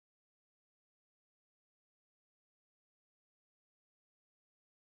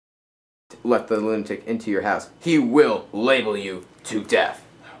let the lunatic into your house, he will label you to death.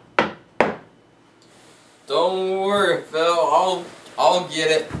 Don't worry, Phil. I'll get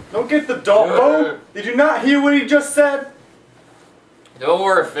it. Don't get the dog. Did you not hear what he just said? Don't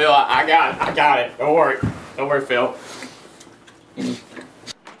worry, Phil. I got it. Don't worry. Don't worry, Phil.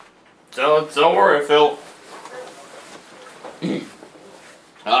 Don't worry, Phil.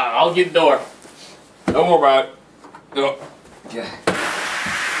 I'll get the door. Don't worry about it. No.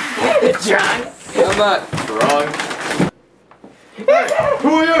 John! I'm not drunk. Hey, who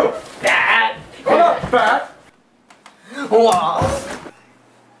are you? Fat. I'm not fat. Wall.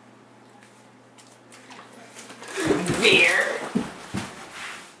 Beer.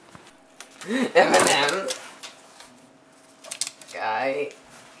 M&M. Guy.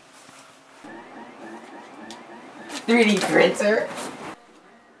 3D printer.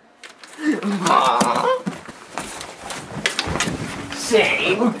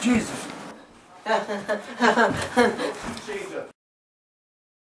 Sane. Oh, Jesus. Jesus.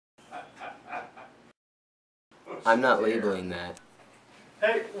 I'm not labeling that.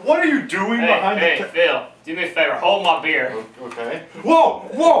 Hey, what are you doing behind the... Hey, Phil. Do me a favor. Hold my beer. Okay. Whoa,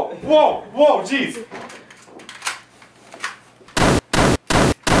 whoa, whoa, whoa, jeez.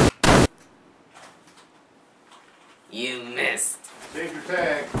 You missed. Change your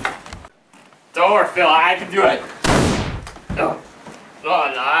tag. Don't worry, Phil. I can do it.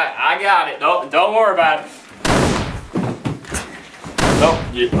 Oh, no, I got it. Don't worry about it. Nope.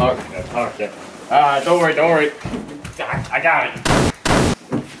 Okay. Don't worry. I got it.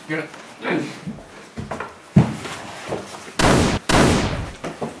 Good.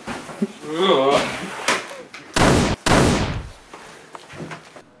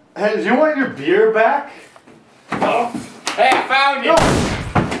 Hey, do you want your beer back? Oh. Hey, I found it.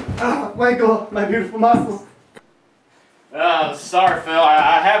 Oh, Michael, my beautiful muscles. Sorry, Phil.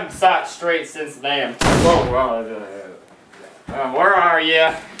 I haven't sat straight since then. Whoa, where are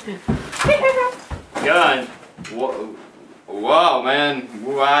you? Gun. Whoa, man.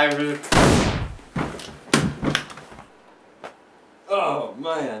 Oh,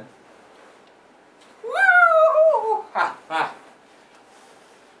 man. Woo! Ha, ha.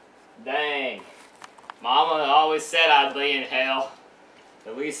 Dang. Mama always said I'd be in hell.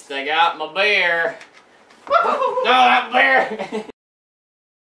 At least I got my beer. No, that beer!